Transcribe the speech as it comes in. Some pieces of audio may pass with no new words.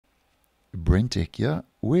BrenTech here,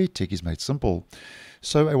 where tech is made simple.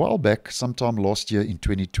 So a while back, sometime last year in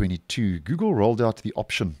 2022, Google rolled out the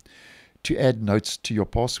option to add notes to your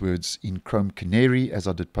passwords in Chrome Canary, as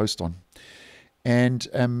I did post on.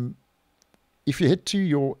 And if you head to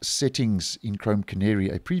your settings in Chrome Canary,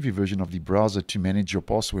 a preview version of the browser to manage your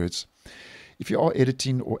passwords, if you are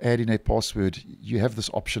editing or adding a password, you have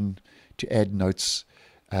this option to add notes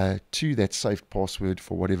to that saved password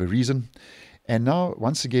for whatever reason. And now,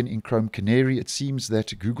 once again, in Chrome Canary, it seems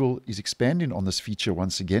that Google is expanding on this feature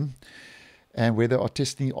once again, and where they are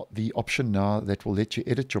testing the option now that will let you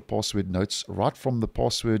edit your password notes right from the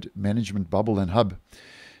password management bubble and hub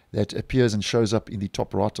that appears and shows up in the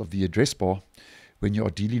top right of the address bar when you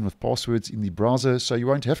are dealing with passwords in the browser, so you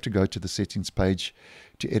won't have to go to the settings page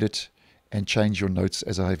to edit and change your notes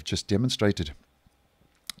as I have just demonstrated.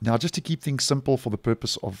 Now, just to keep things simple for the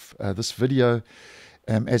purpose of this video,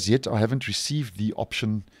 as yet I haven't received the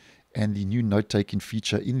option and the new note-taking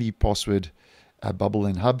feature in the password bubble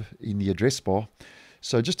and hub in the address bar.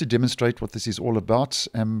 So just to demonstrate what this is all about,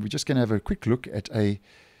 we're just going to have a quick look at a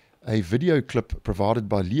video clip provided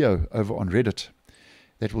by Leo over on Reddit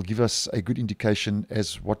that will give us a good indication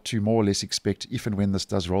as what to more or less expect if and when this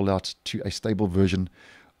does roll out to a stable version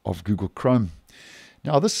of Google Chrome.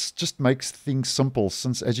 Now, this just makes things simple,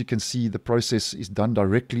 since as you can see, the process is done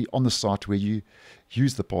directly on the site where you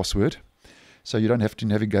use the password. So you don't have to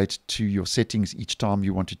navigate to your settings each time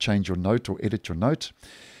you want to change your note or edit your note.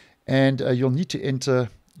 And you'll need to enter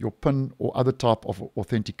your PIN or other type of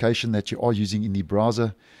authentication that you are using in the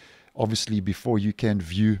browser, obviously, before you can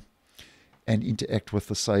view and interact with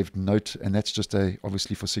the saved note. And that's just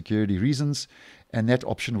obviously for security reasons. And that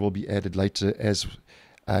option will be added later as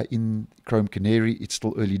in Chrome Canary. It's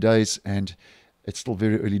still early days, and it's still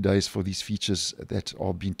very early days for these features that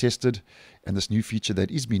are being tested and this new feature that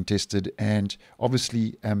is being tested. And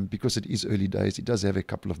obviously, because it is early days, it does have a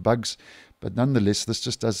couple of bugs, but nonetheless, this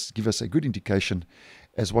just does give us a good indication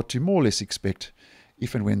as what to more or less expect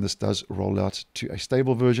if and when this does roll out to a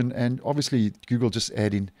stable version. And obviously, Google just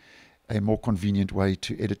adding a more convenient way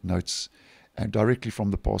to edit notes directly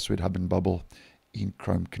from the password hub and bubble in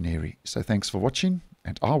Chrome Canary. So thanks for watching,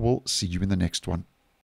 and I will see you in the next one.